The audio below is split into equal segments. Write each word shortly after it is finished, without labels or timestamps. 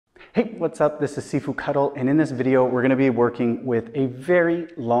Hey, what's up? This is Sifu Kuttel, and in this video, we're going to be working with a very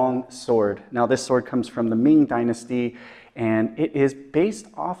long sword. Now, this sword comes from the Ming Dynasty, and it is based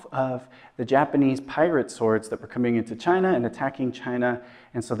off of the Japanese pirate swords that were coming into China and attacking China.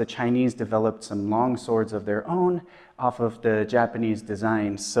 And so the Chinese developed some long swords of their own off of the Japanese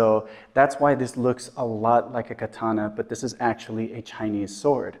design. So that's why this looks a lot like a katana, but this is actually a Chinese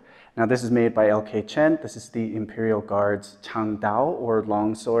sword. Now, this is made by LK Chen. This is the Imperial Guard's Chang Dao, or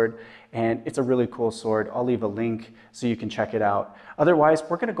long sword, and it's a really cool sword. I'll leave a link so you can check it out. Otherwise,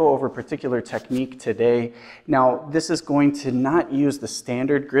 we're going to go over a particular technique today. Now, this is going to not use the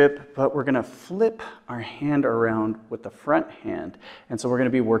standard grip, but we're going to flip our hand around with the front hand. And so we're going to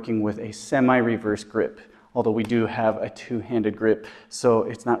be working with a semi-reverse grip, although we do have a two-handed grip, so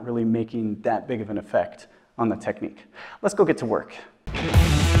it's not really making that big of an effect on the technique. Let's go get to work.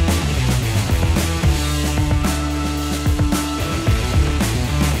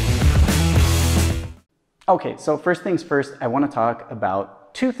 Okay, so first things first, I want to talk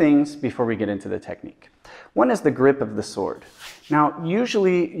about two things before we get into the technique. One is the grip of the sword. Now,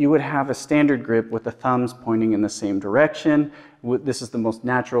 usually you would have a standard grip with the thumbs pointing in the same direction. This is the most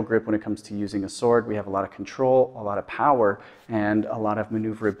natural grip when it comes to using a sword. We have a lot of control, a lot of power, and a lot of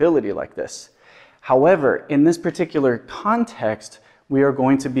maneuverability like this. However, in this particular context, we are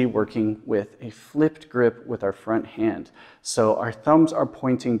going to be working with a flipped grip with our front hand. So our thumbs are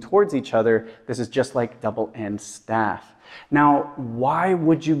pointing towards each other. This is just like double-end staff. Now, why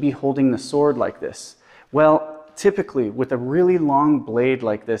would you be holding the sword like this? Well, typically with a really long blade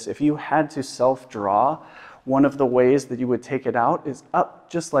like this, if you had to self-draw, one of the ways that you would take it out is up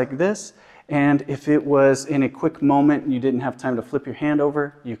just like this. And if it was in a quick moment and you didn't have time to flip your hand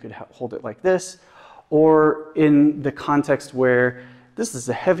over, you could hold it like this. Or in the context where this is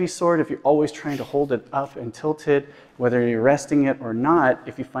a heavy sword, if you're always trying to hold it up and tilted, whether you're resting it or not,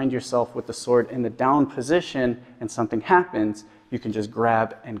 if you find yourself with the sword in the down position and something happens, you can just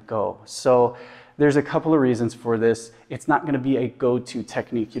grab and go. So there's a couple of reasons for this. It's not going to be a go-to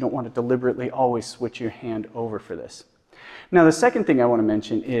technique. You don't want to deliberately always switch your hand over for this. Now, the second thing I want to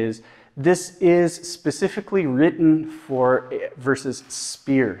mention is this is specifically written for versus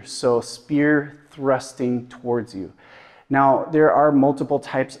spear. So spear thrusting towards you. Now, there are multiple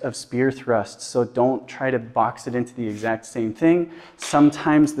types of spear thrusts, so don't try to box it into the exact same thing.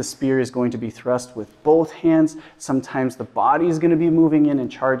 Sometimes the spear is going to be thrust with both hands, sometimes the body is going to be moving in and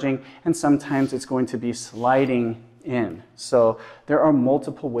charging, and sometimes it's going to be sliding in. So there are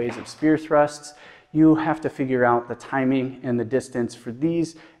multiple ways of spear thrusts. You have to figure out the timing and the distance for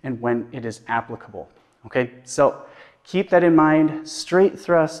these and when it is applicable. Okay, so keep that in mind. Straight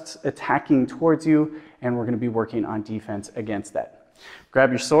thrusts attacking towards you, and we're going to be working on defense against that. Grab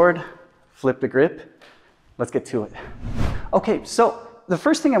your sword, flip the grip. Let's get to it. Okay, so the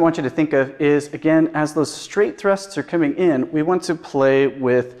first thing I want you to think of is, again, as those straight thrusts are coming in, we want to play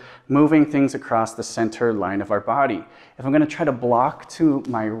with moving things across the center line of our body. If I'm going to try to block to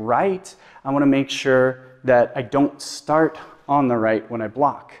my right, I want to make sure that I don't start on the right when I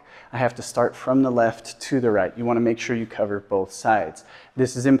block. I have to start from the left to the right. You want to make sure you cover both sides.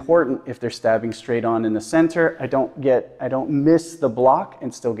 This is important if they're stabbing straight on in the center. I don't miss the block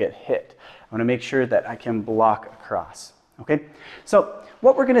and still get hit. I want to make sure that I can block across. Okay? So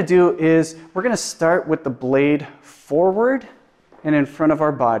what we're going to do is we're going to start with the blade forward and in front of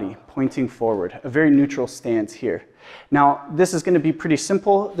our body, pointing forward. A very neutral stance here. Now, this is going to be pretty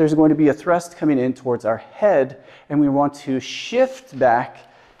simple. There's going to be a thrust coming in towards our head, and we want to shift back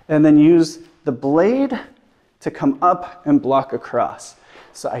and then use the blade to come up and block across.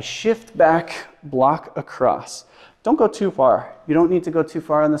 So I shift back, block across. Don't go too far. You don't need to go too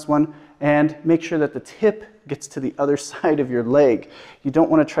far on this one, and make sure that the tip gets to the other side of your leg. You don't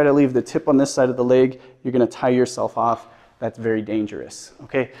want to try to leave the tip on this side of the leg. You're going to tie yourself off. That's very dangerous.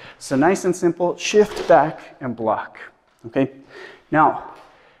 Okay, so nice and simple, shift back and block. Okay, now,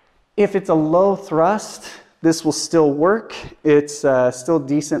 if it's a low thrust, this will still work. It's still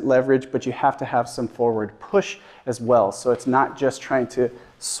decent leverage, but you have to have some forward push as well. So it's not just trying to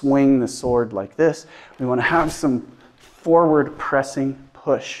swing the sword like this. We want to have some forward pressing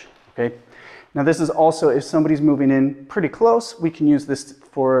push, okay? Now, this is also, if somebody's moving in pretty close, we can use this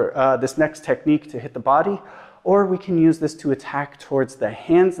for this next technique to hit the body, or we can use this to attack towards the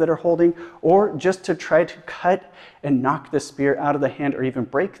hands that are holding, or just to try to cut and knock the spear out of the hand, or even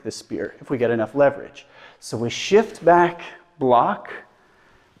break the spear if we get enough leverage. So we shift back, block,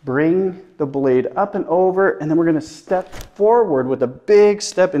 bring the blade up and over, and then we're going to step forward with a big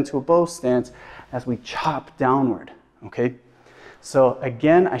step into a bow stance as we chop downward, okay? So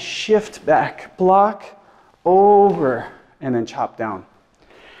again, I shift back, block, over, and then chop down.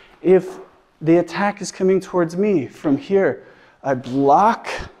 If the attack is coming towards me from here, I block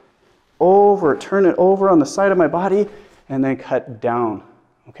over, turn it over on the side of my body, and then cut down,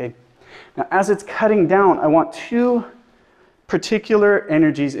 okay? Now, as it's cutting down, I want two particular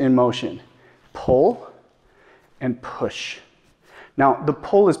energies in motion: pull and push. Now, the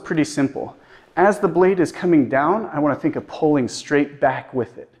pull is pretty simple. As the blade is coming down, I want to think of pulling straight back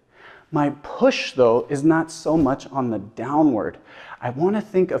with it. My push, though, is not so much on the downward. I want to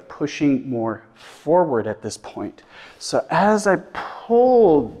think of pushing more forward at this point. So as I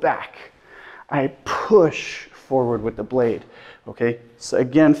pull back, I push forward with the blade, okay? So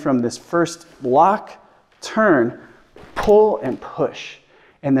again, from this first block, turn, pull and push.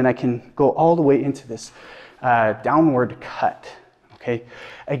 And then I can go all the way into this downward cut, okay?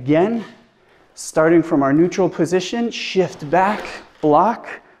 Again, starting from our neutral position, shift back, block,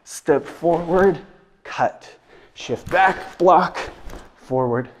 step forward, cut. Shift back, block,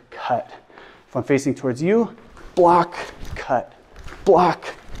 forward, cut. If I'm facing towards you, block, cut,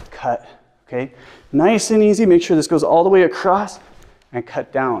 okay? Nice and easy. Make sure this goes all the way across and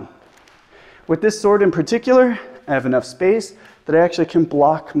cut down. With this sword in particular, I have enough space that I actually can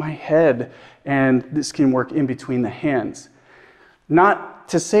block my head, and this can work in between the hands. Not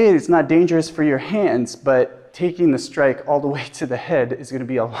to say it's not dangerous for your hands, but taking the strike all the way to the head is going to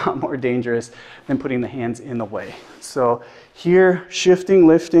be a lot more dangerous than putting the hands in the way. So here, shifting,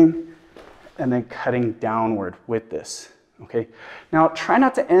 lifting, and then cutting downward with this, okay? Now, try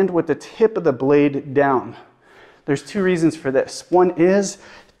not to end with the tip of the blade down. There's two reasons for this. One is,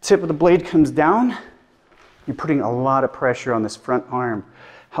 tip of the blade comes down, you're putting a lot of pressure on this front arm.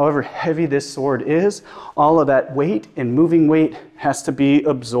 However heavy this sword is, all of that weight and moving weight has to be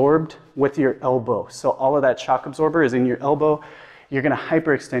absorbed with your elbow. So all of that shock absorber is in your elbow. You're gonna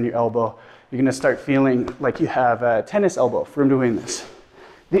hyperextend your elbow. You're gonna start feeling like you have a tennis elbow from doing this.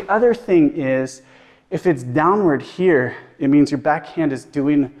 The other thing is, if it's downward here, it means your backhand is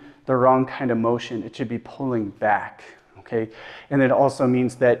doing the wrong kind of motion. It should be pulling back, okay? And it also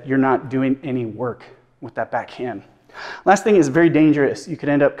means that you're not doing any work with that backhand. Last thing is very dangerous. You could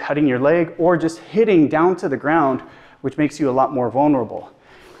end up cutting your leg or just hitting down to the ground, which makes you a lot more vulnerable.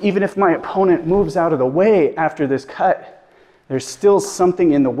 Even if my opponent moves out of the way after this cut, there's still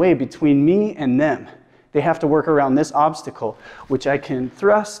something in the way between me and them. They have to work around this obstacle, which I can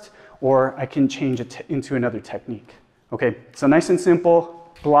thrust or I can change it into another technique. Okay, so nice and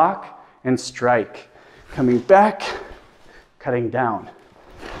simple, block and strike. Coming back, cutting down,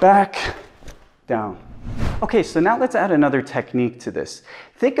 back, down. Okay, so now let's add another technique to this.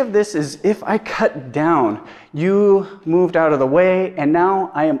 Think of this as if I cut down, you moved out of the way, and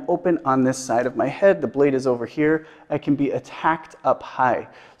now I am open on this side of my head. The blade is over here. I can be attacked up high.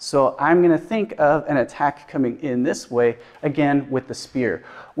 So I'm gonna think of an attack coming in this way, again with the spear.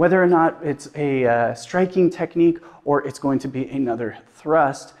 Whether or not it's a striking technique or it's going to be another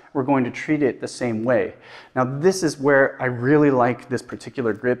thrust, we're going to treat it the same way. Now this is where I really like this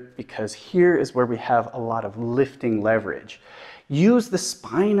particular grip, because here is where we have a lot of lifting leverage. Use the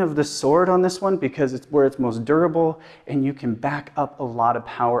spine of the sword on this one because it's where it's most durable, and you can back up a lot of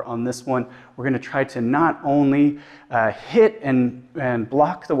power on this one. We're going to try to not only hit and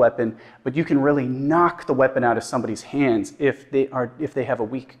block the weapon, but you can really knock the weapon out of somebody's hands if they have a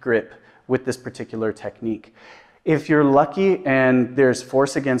weak grip with this particular technique. If you're lucky and there's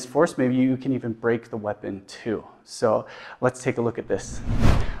force against force, maybe you can even break the weapon too. So let's take a look at this.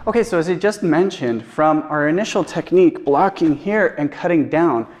 Okay, so as I just mentioned, from our initial technique, blocking here and cutting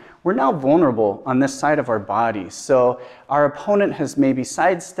down, we're now vulnerable on this side of our body. So our opponent has maybe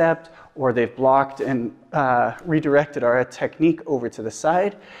sidestepped, or they've blocked and redirected our technique over to the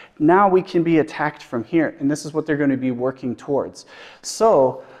side. Now we can be attacked from here, and this is what they're going to be working towards.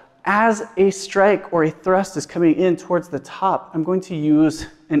 So as a strike or a thrust is coming in towards the top, I'm going to use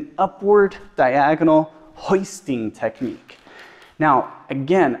an upward diagonal hoisting technique. Now,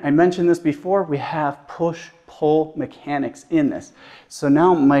 again, I mentioned this before, we have push-pull mechanics in this. So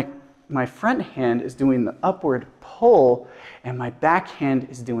now my front hand is doing the upward pull, and my back hand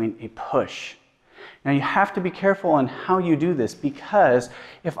is doing a push. Now you have to be careful on how you do this, because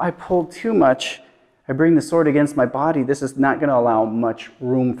if I pull too much, I bring the sword against my body, this is not going to allow much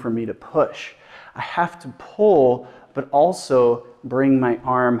room for me to push. I have to pull, but also bring my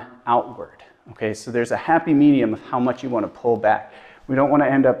arm outward. Okay, so there's a happy medium of how much you want to pull back. We don't want to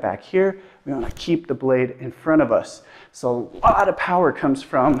end up back here. We want to keep the blade in front of us. So a lot of power comes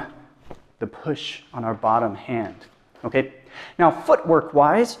from the push on our bottom hand. Okay, now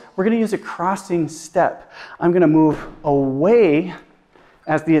footwork-wise, we're going to use a crossing step. I'm going to move away.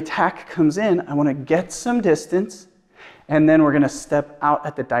 As the attack comes in, I want to get some distance and then we're going to step out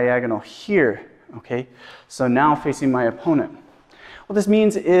at the diagonal here, okay? So now facing my opponent. What this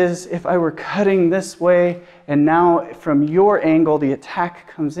means is if I were cutting this way, and now from your angle the attack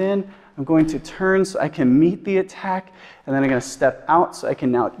comes in, I'm going to turn so I can meet the attack, and then I'm going to step out so I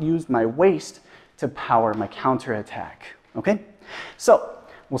can now use my waist to power my counterattack, okay? So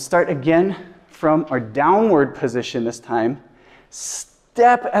we'll start again from our downward position this time.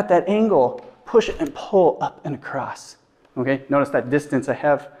 Step at that angle, push it and pull up and across, okay? Notice that distance I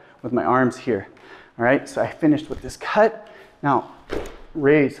have with my arms here, all right? So I finished with this cut. Now,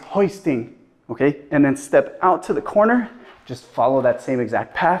 raise, hoisting, okay? And then step out to the corner, just follow that same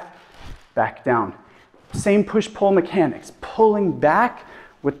exact path, back down. Same push-pull mechanics, pulling back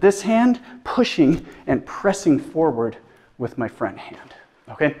with this hand, pushing and pressing forward with my front hand,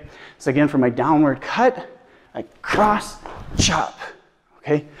 okay? So again, for my downward cut, I cross, chop,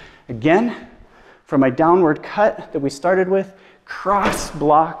 okay? Again, for my downward cut that we started with, cross,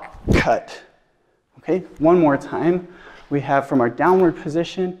 block, cut, okay? One more time. We have from our downward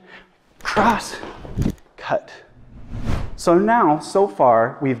position, cross, cut. So now, so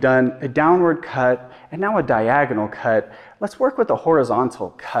far, we've done a downward cut and now a diagonal cut. Let's work with a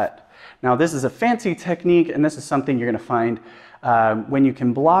horizontal cut. Now, this is a fancy technique, and this is something you're going to find when you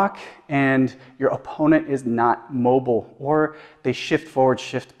can block and your opponent is not mobile, or they shift forward,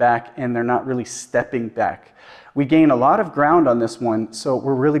 shift back, and they're not really stepping back. We gain a lot of ground on this one, so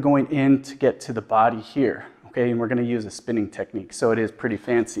we're really going in to get to the body here, okay? And we're going to use a spinning technique, so it is pretty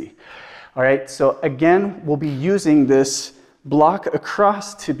fancy. All right, so again, we'll be using this block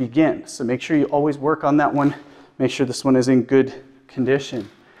across to begin. So make sure you always work on that one. Make sure this one is in good condition.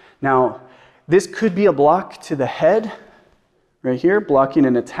 Now, this could be a block to the head, right here, blocking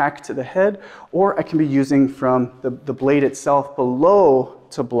an attack to the head, or I can be using from the blade itself below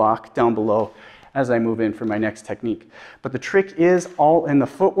to block down below as I move in for my next technique. But the trick is all in the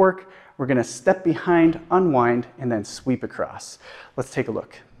footwork. We're gonna step behind, unwind, and then sweep across. Let's take a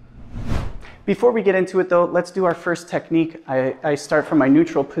look. Before we get into it though, let's do our first technique. I start from my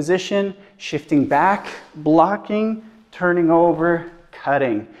neutral position, shifting back, blocking, turning over,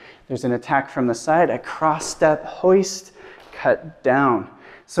 cutting. There's an attack from the side, I cross step, hoist, cut down.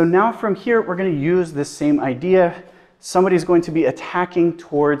 So now from here, we're going to use this same idea. Somebody's going to be attacking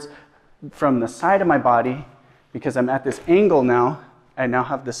towards, from the side of my body, because I'm at this angle now. I now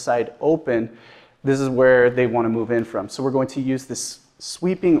have this side open. This is where they want to move in from. So we're going to use this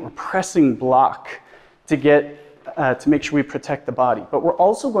sweeping or pressing block to make sure we protect the body. But we're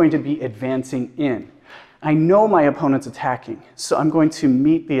also going to be advancing in. I know my opponent's attacking, so I'm going to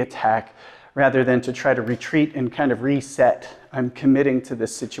meet the attack rather than to try to retreat and kind of reset. I'm committing to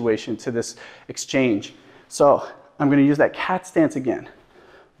this situation, to this exchange. So I'm going to use that cat stance again.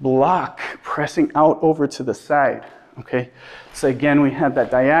 Block, pressing out over to the side, okay? So again, we have that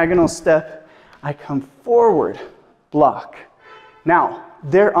diagonal step. I come forward, block. Now,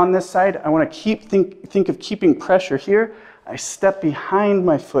 there on this side, I want to think of keeping pressure here. I step behind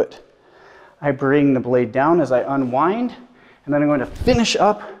my foot. I bring the blade down as I unwind, and then I'm going to finish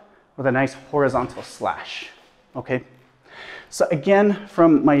up with a nice horizontal slash, okay? So again,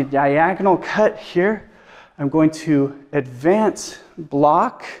 from my diagonal cut here, I'm going to advance,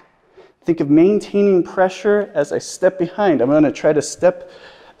 block, think of maintaining pressure as I step behind. I'm going to try to step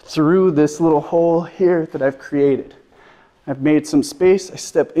through this little hole here that I've created. I've made some space, I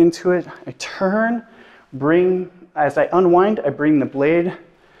step into it, I turn, as I unwind, I bring the blade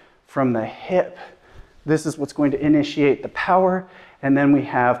from the hip. This is what's going to initiate the power. And then we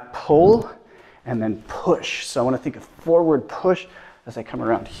have pull and then push. So I want to think of forward push as I come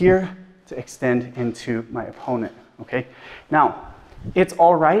around here to extend into my opponent, okay? Now, it's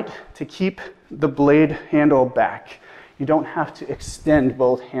all right to keep the blade handle back. You don't have to extend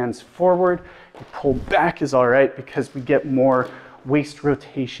both hands forward. You pull back is all right because we get more waist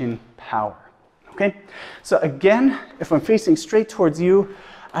rotation power, okay? So again, if I'm facing straight towards you,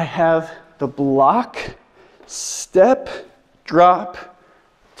 I have the block, step, drop,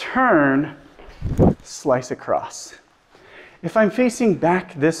 turn, slice across. If I'm facing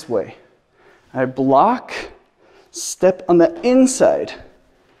back this way, I block, step on the inside,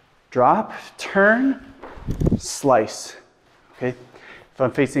 drop, turn, slice, okay? If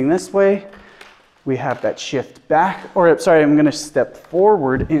I'm facing this way, we have that shift back, or sorry, I'm gonna step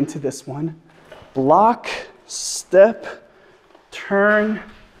forward into this one, block, step, turn,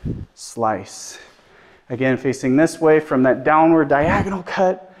 slice. Again, facing this way from that downward diagonal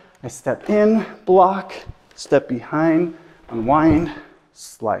cut, I step in, block, step behind, unwind,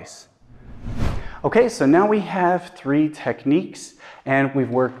 slice. Okay, so now we have 3 techniques and we've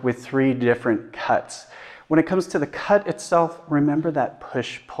worked with 3 different cuts. When it comes to the cut itself, remember that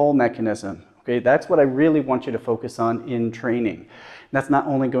push-pull mechanism. Okay, that's what I really want you to focus on in training. That's not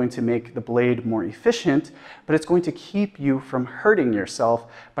only going to make the blade more efficient, but it's going to keep you from hurting yourself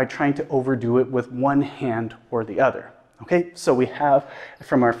by trying to overdo it with one hand or the other. Okay, so we have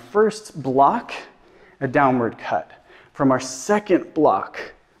from our first block, a downward cut. From our second block,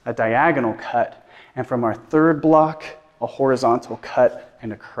 a diagonal cut. And from our third block, a horizontal cut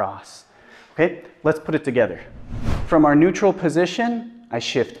and a cross. Okay, let's put it together. From our neutral position, I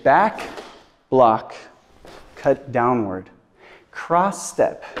shift back, block, cut downward. Cross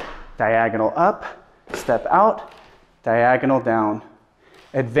step, diagonal up, step out, diagonal down.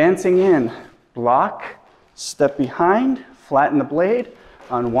 Advancing in, block, step behind, flatten the blade,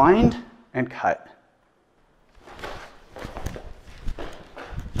 unwind, and cut.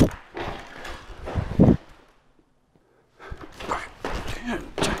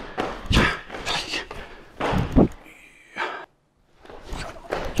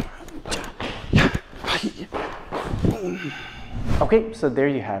 Okay, so there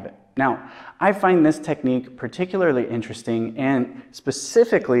you have it. Now, I find this technique particularly interesting and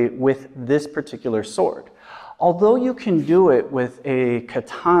specifically with this particular sword. Although you can do it with a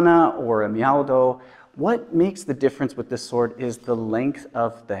katana or a miaodo, what makes the difference with this sword is the length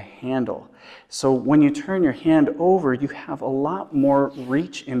of the handle. So when you turn your hand over, you have a lot more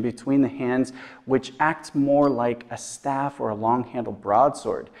reach in between the hands, which acts more like a staff or a long-handled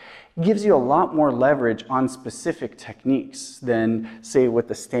broadsword. It gives you a lot more leverage on specific techniques than, say, with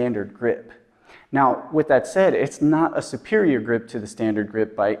the standard grip. Now, with that said, it's not a superior grip to the standard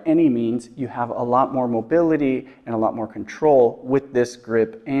grip by any means. You have a lot more mobility and a lot more control with this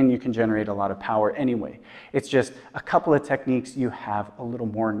grip, and you can generate a lot of power anyway. It's just a couple of techniques you have a little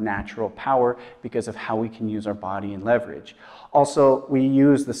more natural power because of how we can use our body and leverage. Also, we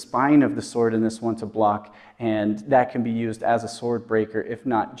use the spine of the sword in this one to block, and that can be used as a sword breaker, if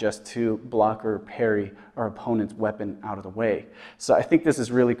not just to block or parry our opponent's weapon out of the way. So I think this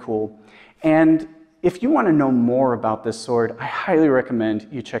is really cool. And if you want to know more about this sword, I highly recommend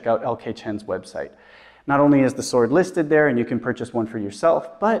you check out LK Chen's website. Not only is the sword listed there and you can purchase one for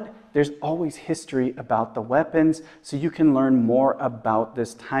yourself, but there's always history about the weapons, so you can learn more about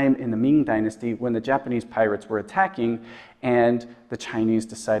this time in the Ming Dynasty when the Japanese pirates were attacking and the Chinese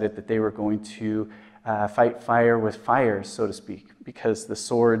decided that they were going to fight fire with fire, so to speak, because the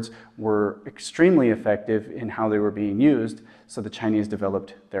swords were extremely effective in how they were being used, so the Chinese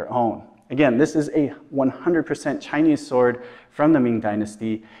developed their own. Again, this is a 100% Chinese sword from the Ming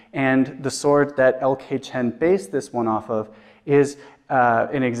Dynasty, and the sword that LK Chen based this one off of is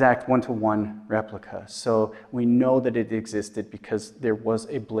an exact one-to-one replica. So we know that it existed because there was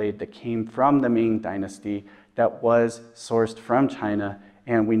a blade that came from the Ming Dynasty that was sourced from China,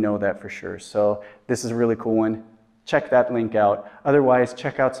 and we know that for sure. So this is a really cool one. Check that link out. Otherwise,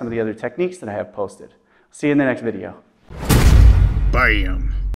 check out some of the other techniques that I have posted. See you in the next video. Bam!